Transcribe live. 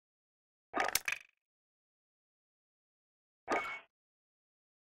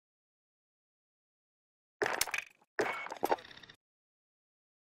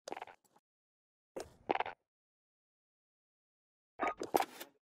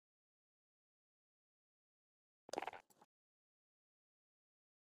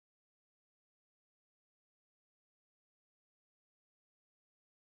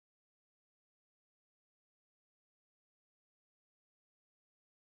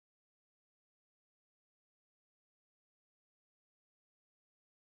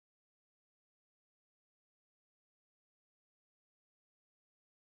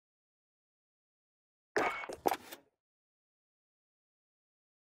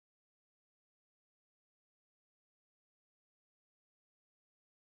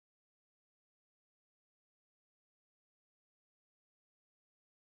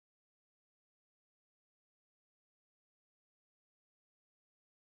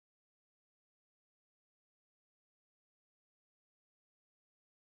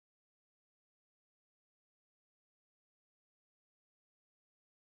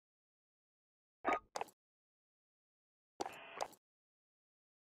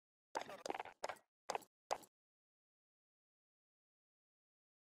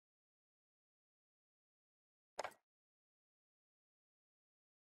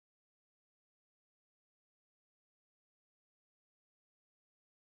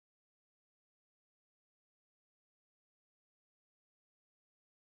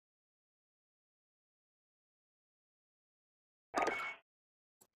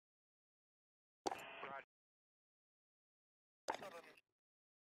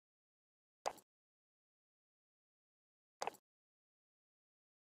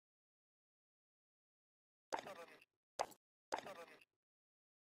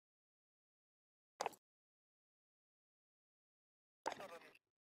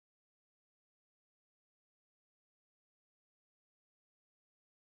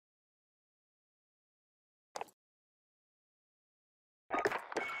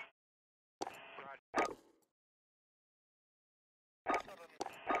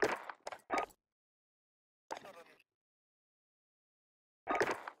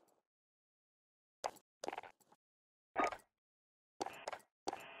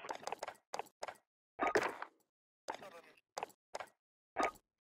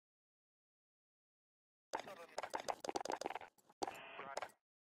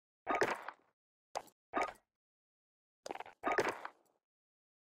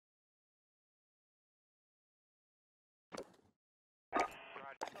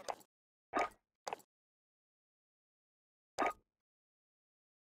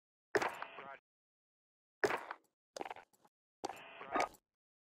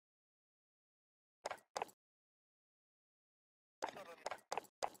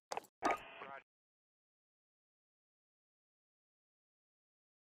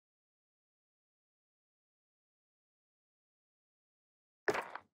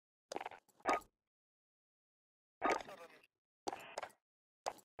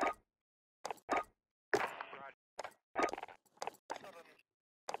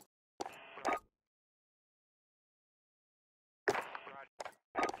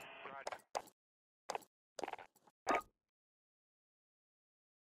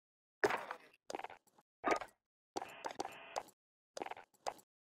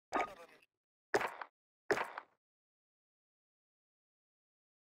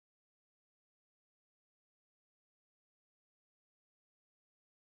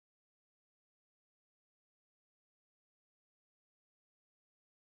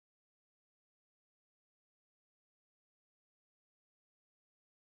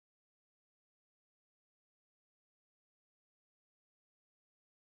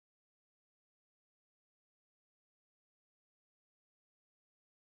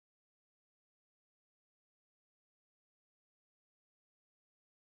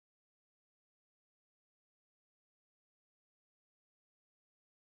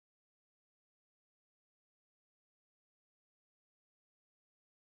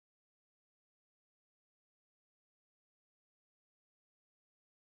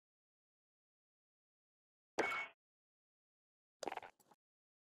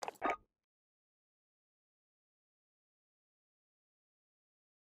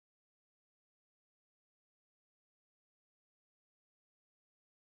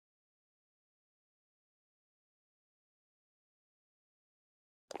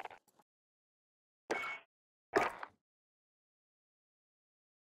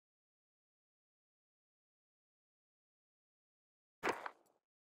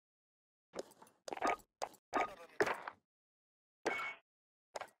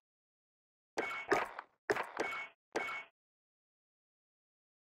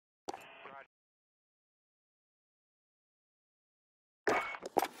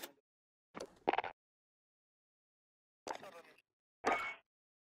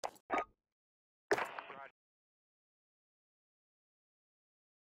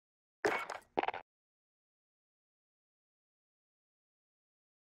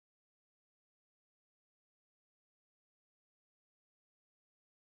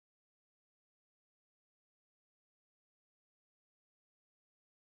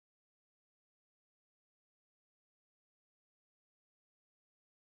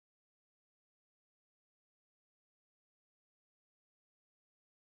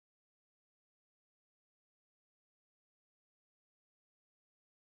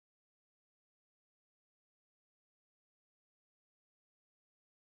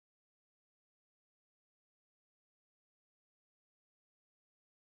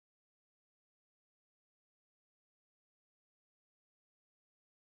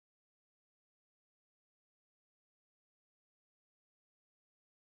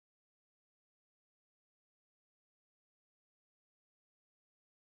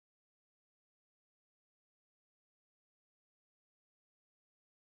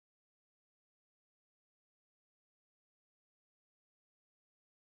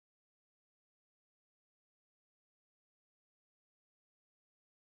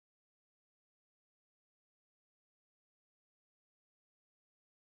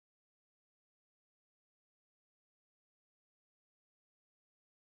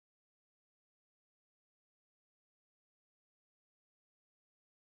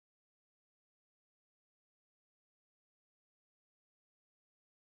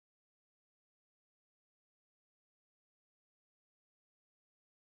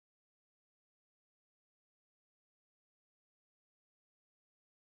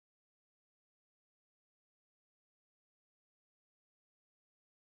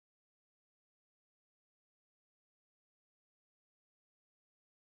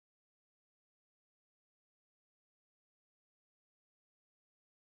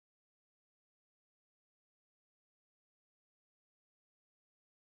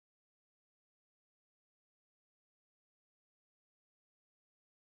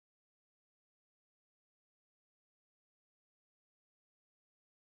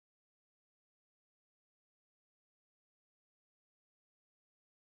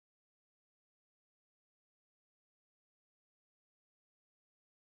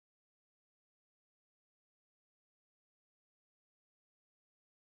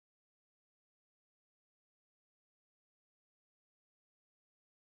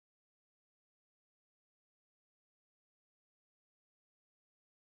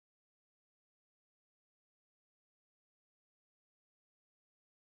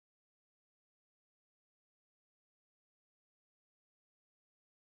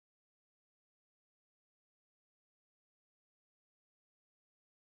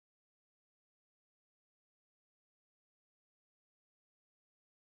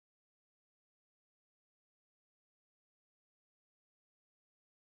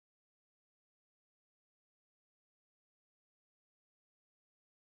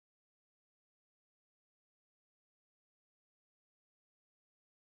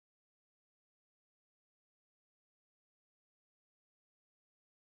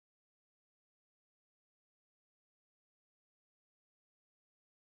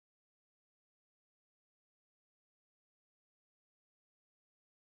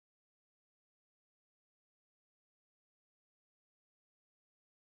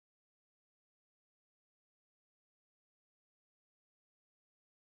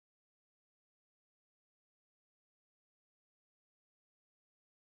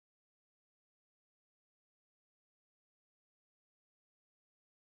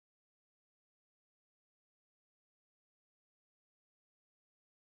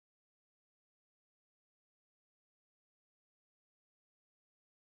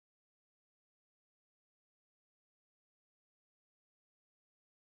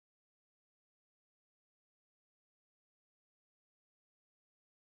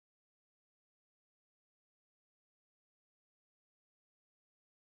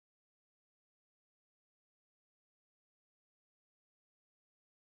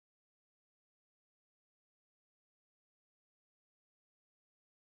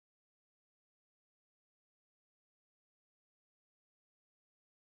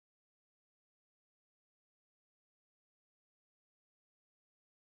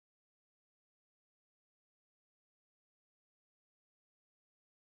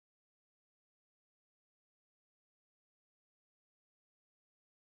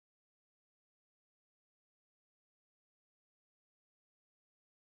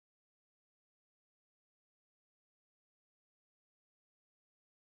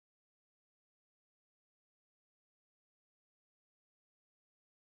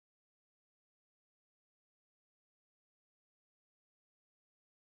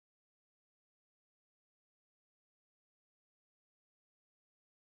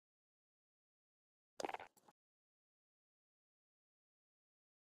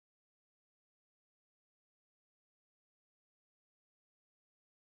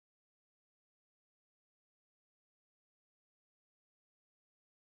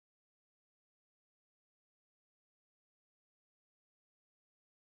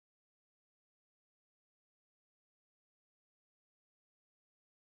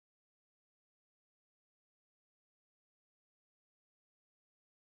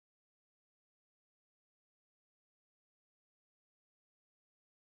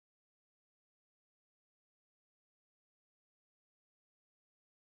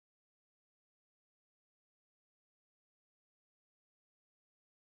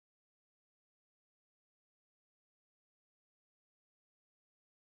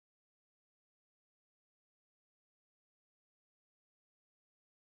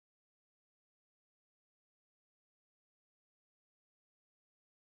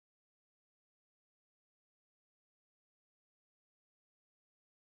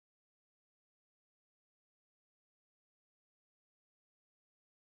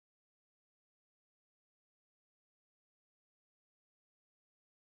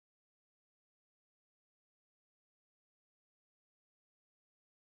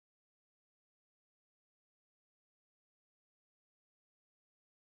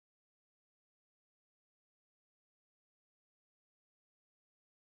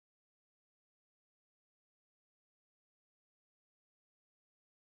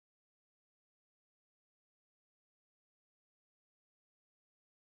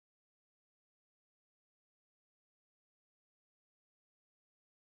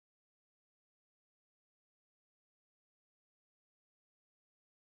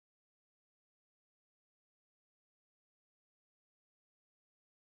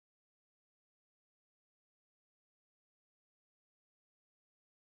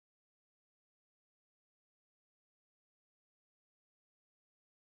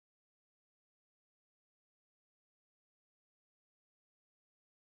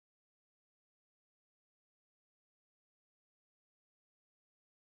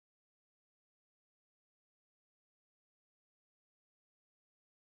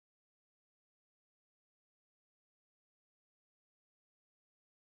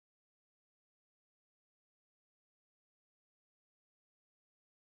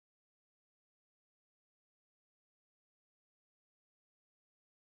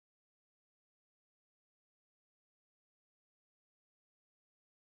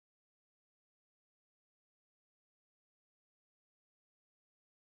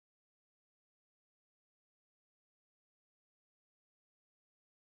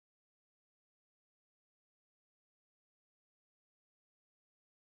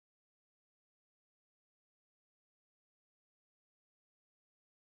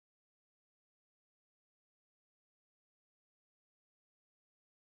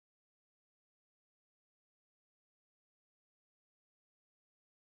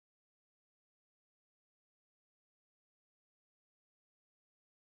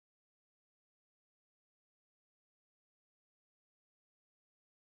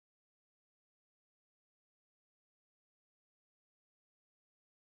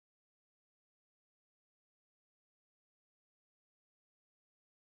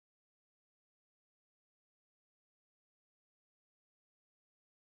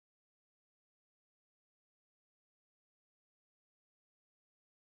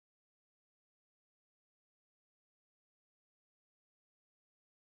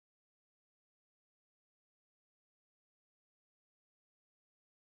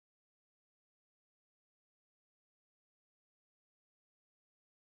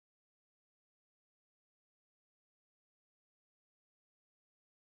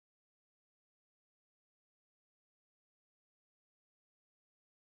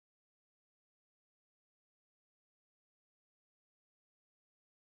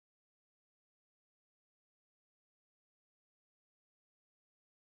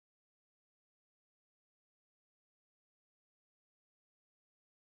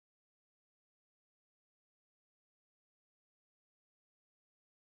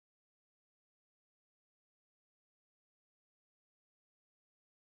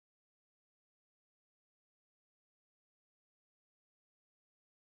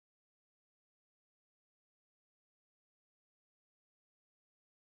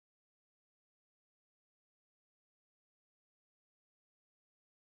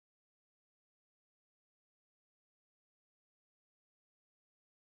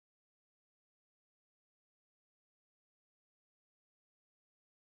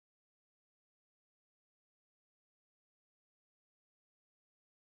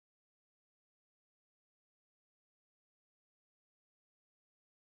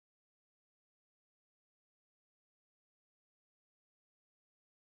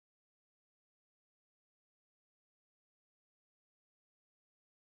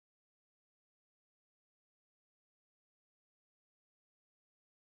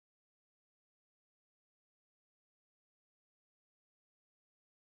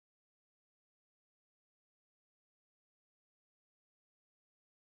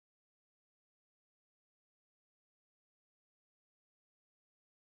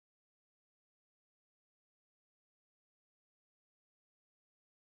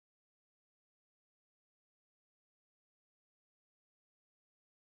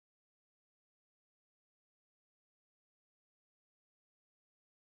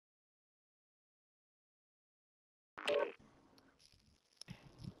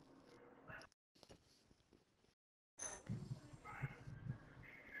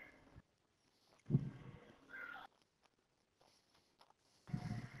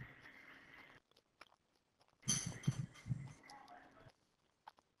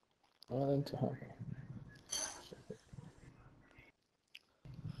One to home.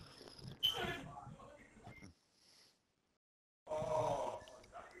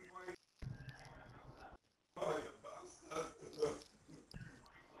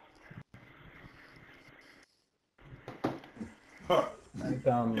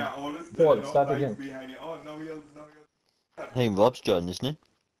 And, Paul, start again. Hey, Rob's joined, isn't he?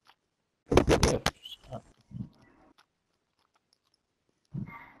 Yeah.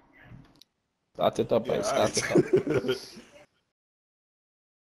 Start it up, yeah, start it up.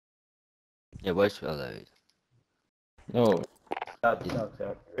 Yeah, where's the No.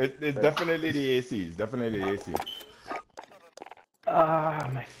 It's definitely the AC. It's definitely the AC. Ah,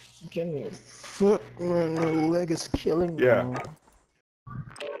 my fucking foot, man, my leg is killing me. Yeah.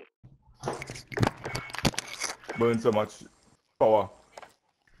 Burn so much power.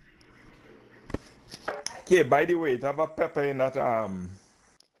 Okay, by the way, have a pepper in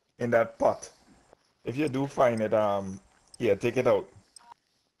that pot. If you do find it, here, take it out.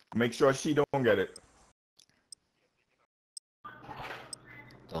 Make sure she don't get it.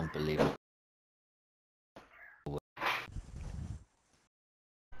 Don't believe it.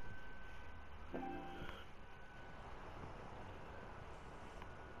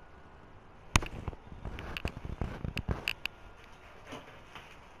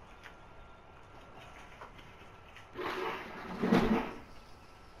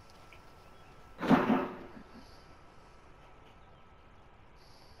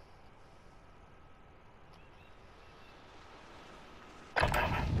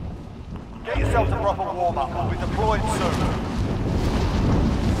 Get yourself a proper warm-up. We'll be deployed soon.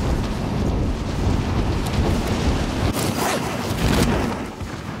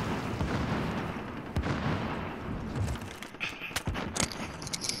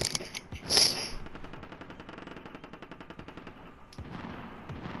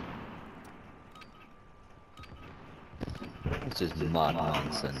 This is mad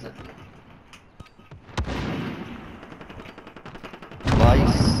nonsense.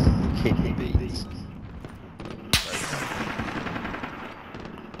 Rice, kidney beans.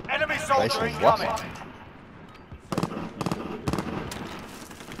 Enemy Rice soldier and what? incoming.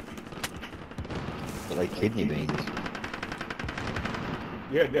 But like kidney beans.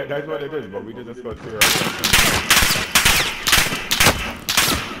 Yeah, that's what it is, but we just got to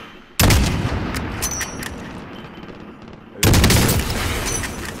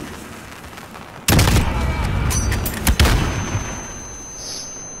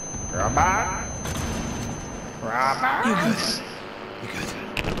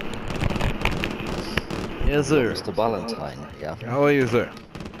Yes, sir. Mr. Valentine, yeah. How are you, sir?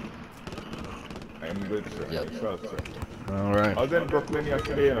 I'm good, sir. Yep. Well, sir. All right. I was in Brooklyn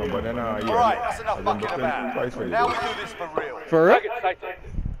yesterday, you know, but then, yeah. Alright, that's enough I was in fucking Brooklyn about. twice already. Now we do this for real. For real?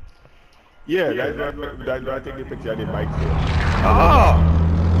 Yeah, that's why I take the picture of the bike here. Oh!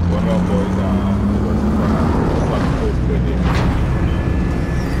 One of our boys, was on first birthday.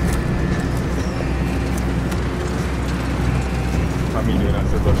 I mean, you're not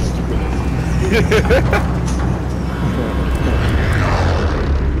so much stupidness.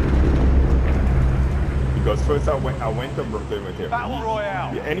 Because first I went to Brooklyn with him. Battle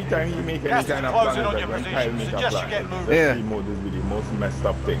Royale. Yeah, anytime he make any Gas kind is of closing plan, on like your when position. Kyle make a Suggest you plan, get it's moving. Yeah. the mode is the most messed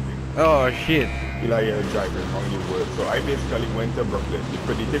up thing. Oh, shit. He like you're driving on your work. So I basically went to Brooklyn.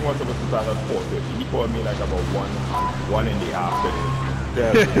 The thing was supposed to start at 4:30. He called me like about one in the afternoon.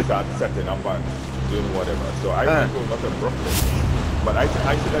 To start setting up and doing whatever. So I went over to Brooklyn. But I should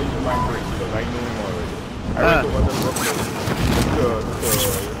have used my break because I knew him already. I went over to Brooklyn to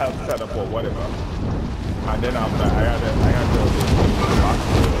help set up or whatever. And then after I had to go back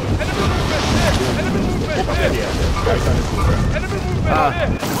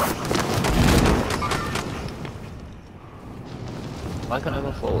Why can't I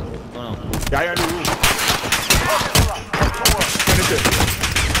go forward? Oh no. Guy on the roof. Finish it.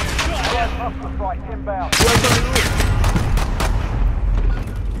 Right, inbound. Who else on the roof?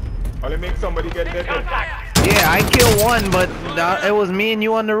 Only make somebody get dead. Yeah, I killed one, but it was me and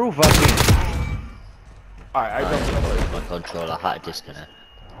you on the roof, I think. I don't know. My controller had to disconnect.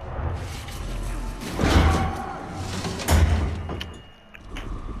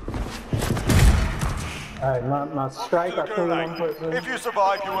 Alright, my strike, I killed one person. If you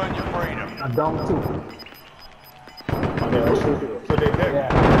survive, you earn your freedom. I'm down two. So they dead. Yeah.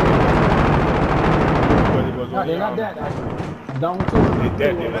 But it was No, only, they're not dead. I'm down two. They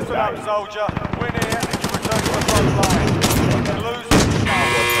dead. They Listen died. up, soldier. Win here and you return to the front line. If you lose,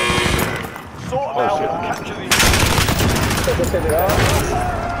 sort them out and capture these.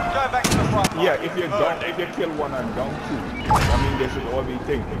 Going back to the front line. Yeah, if you kill one and down two, I mean they should all be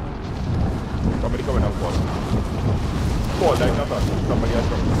thinking. Somebody coming up, Paul. Paul, like not us. Somebody else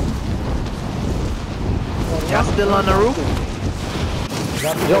coming. Y'all still on the roof?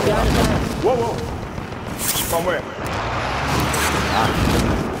 Whoa, whoa. From where?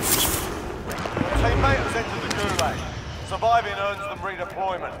 Teammate has entered the gulag. Surviving earns them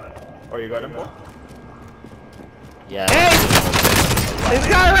redeployment. Oh, you got him, Paul? Yeah. Hey! This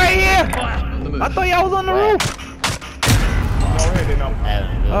guy right here! I thought y'all was on the roof! No, hey, they know.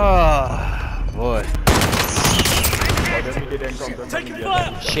 Oh, boy. Taking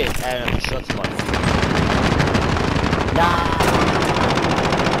fire! Shit, Aaron, shot someone.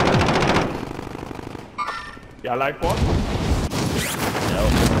 Yeah, like Paul? No,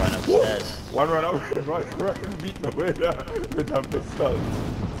 run upstairs. One run out, run, beat me with a pistol.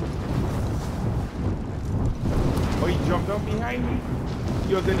 Oh, he jumped up behind me.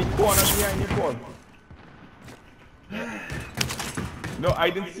 He was in the corner behind you, Paul. No, I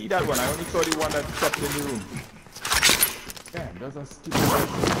didn't see that one. I only saw the one that stepped in the room. Damn, that's a stupid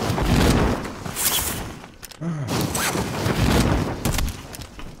person.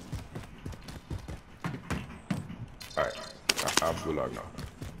 Alright, I have gulag now.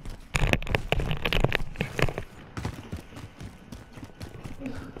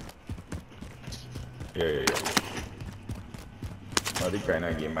 Yeah. I think kind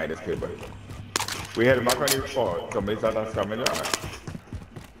of game might have played, but we had back on the floor. Somebody started coming down.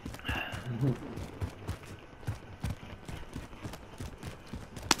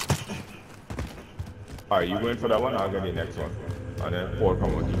 Alright, you going for that one? I'll get the next one. And then Paul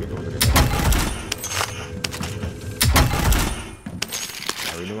come out, you can go to the next one. I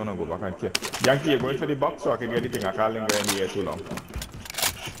really want to go back and kill. Yankee, you're going for the box so I can get the thing. I can't linger in the air too long.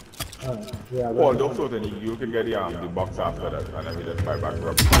 Yeah, Paul, don't float any. You can get the box after that, and then we just fly back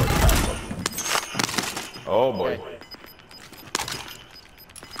up. Oh boy.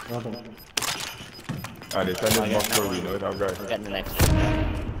 nothing. Ah, they send this box for we know it, I've got I'm getting the next one.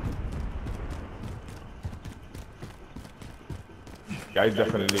 Guys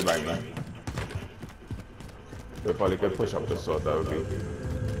definitely by me. They probably can push up the sword, that would be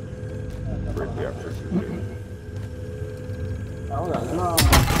greatly appreciated. Hold on, no.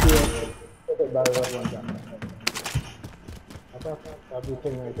 Put it back up one time.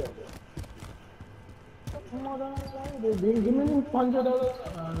 Everything right there. Give me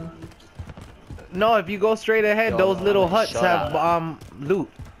 $100. No, if you go straight ahead, those little huts have loot.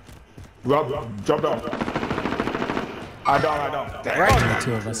 Rob, drop down. I don't. Right. The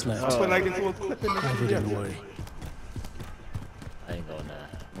two of us left. I feel like this was clipping I didn't worry. I ain't gonna.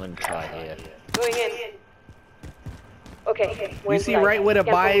 I'm gonna try here. Going in. Okay. You see right where the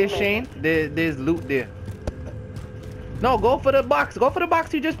buy is, Shane? There's loot there. No, go for the box. Go for the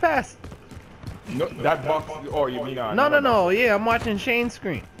box you just passed. No, that box, oh, you mean No. Yeah, I'm watching Shane's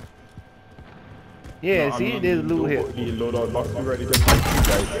screen. Yeah, No, see, there's loot here. The load out box, you ready to fight you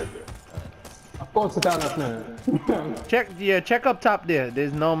guys there. Of course, it's down up now. Check up top there.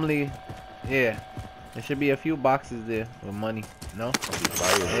 There's normally, yeah, there should be a few boxes there with money. No?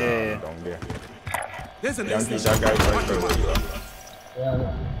 Yeah. Down there. There's an Yankee, that guy's right there with you.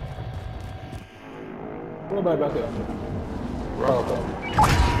 Yeah. Go back here. Rob.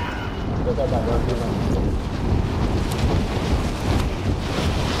 Go back here.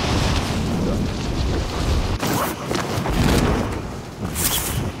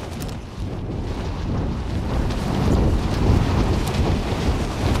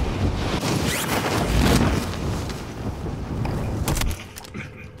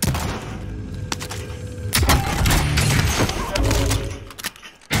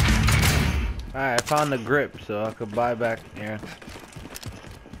 Alright, I found the grip so I could buy back here.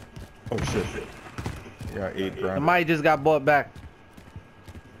 Oh shit. Yeah, 8 grand. Somebody just got bought back.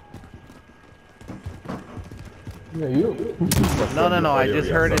 Yeah, you. No, I just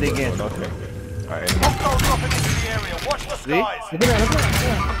heard it again. Alright, Hostiles dropping into the area. Watch the See? skies. Look at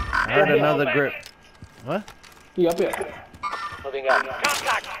that. I heard another grip. What? He up here. Moving up.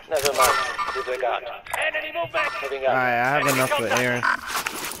 Contact. Never mind. Disregard. Enemy movement. Moving up. Alright, I have enough for Aaron.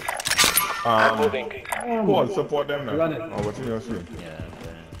 Moving. Paul, support them now. Running. Oh, what's in your screen? Yeah.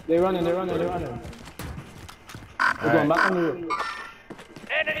 They're running. They're going back on the roof.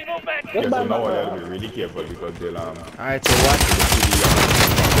 Enemy movement. Yeah, so now I gotta be really careful because they'll Alright, so watch.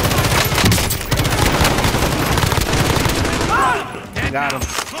 Got him.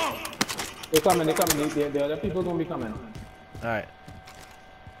 They're coming. The other people gonna be coming. Alright.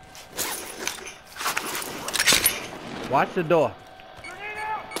 Watch the door.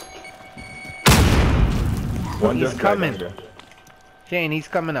 One He's just coming. right down Shane, he's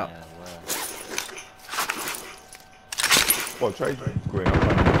coming up. Yeah, well. there. Paul, try going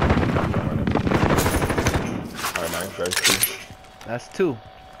up. Nice, that's two. That's 2.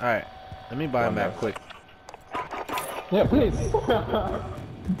 Alright. Let me buy him back quick. Yeah, please.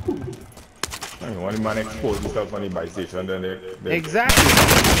 I mean, one man expose himself on the buy station, then they Exactly.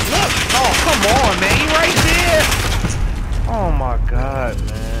 Look! Oh, come on, man. He right there! Oh my god,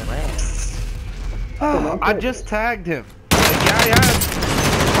 man. Oh, I just tagged him. The guy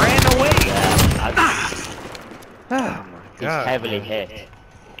ran away. Oh my He's god. heavily hit.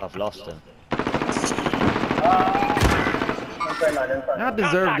 I've lost him. Y'all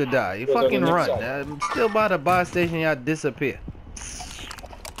deserve to die. You fucking run. I'm still by the buy station. Y'all disappear.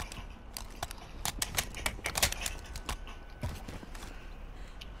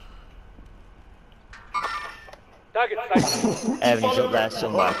 Target sighted. Evan, he's up there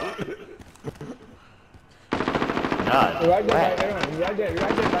somewhere. No. Right there, Where? right there.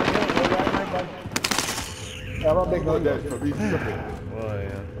 I'm a big go gun. there for me to stop it. Oh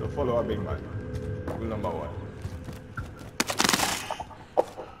yeah. So follow a big man. Rule number 1.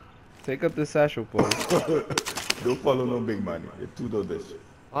 Take up the satchel, Paul. Don't follow no big man. You're too dovish.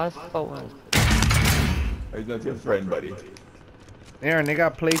 Why the fuck was He's not your friend, buddy. Aaron, they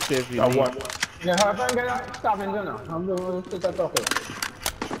got plates there if you That need. one. Yeah, how can I get stop in there now? I'm going to start talking.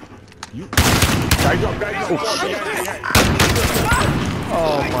 Guys up.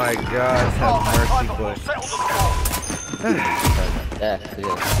 Oh my God, have mercy, boy. death?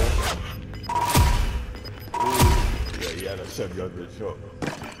 Yeah. Yeah, he had a shotgun with shot.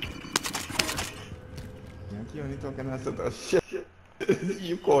 Yankee only talking that sort of shit.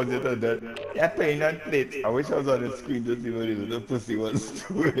 You called it a dead. You're playing that plate. I wish I was on the screen to see what the little pussy was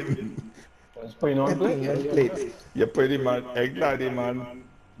doing. It's putting on plate. You're pretty man, exactly man,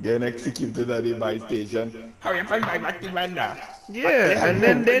 getting executed at the buy station. How you find my back man now? Yeah, and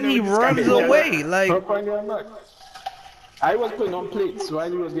then he runs away like. I was putting on plates while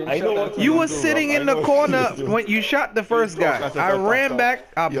he was getting I know shot. what You do, was sitting Rob. in I the know corner what you do. when you shot the first guy. I ran back,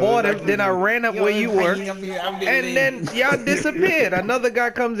 I bought him, then I ran up where you were, and then y'all disappeared. Another guy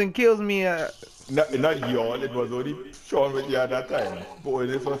comes and kills me. Not y'all, it was only Sean with you at that time. Boy,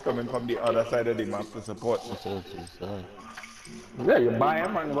 this was coming from the other side of the map to support. Yeah, you buy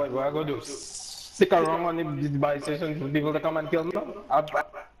him and what I go do? Stick around on the buy station for people to come and kill me?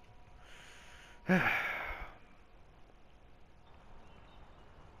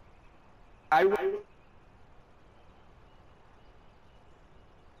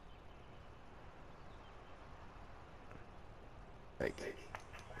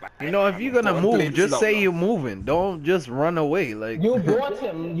 You know, if you're gonna move, just say you're moving. Don't just run away. Like You bought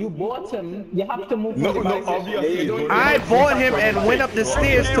him. You have to move. No, obviously. I bought him and went up the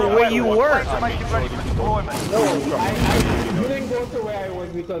stairs to where you were. You didn't go to where I was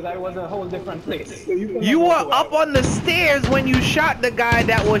because I was a whole different place. You were up on the stairs when you shot the guy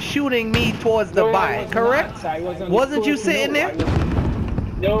that was shooting me towards the buy, correct? Wasn't you sitting there?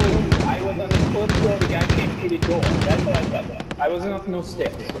 No, I was on the first floor. The guy came through the door. That's how I got there. I wasn't up no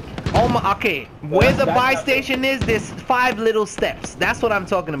steps. Oh my, okay. Where the buy station is, there's 5 little steps. That's what I'm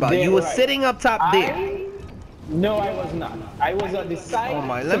talking about. Yeah, You were right. sitting up top there. No, I was not. I was on the side. Oh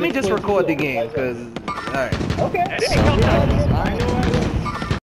my, let me just record the game, cause, alright. Okay. I know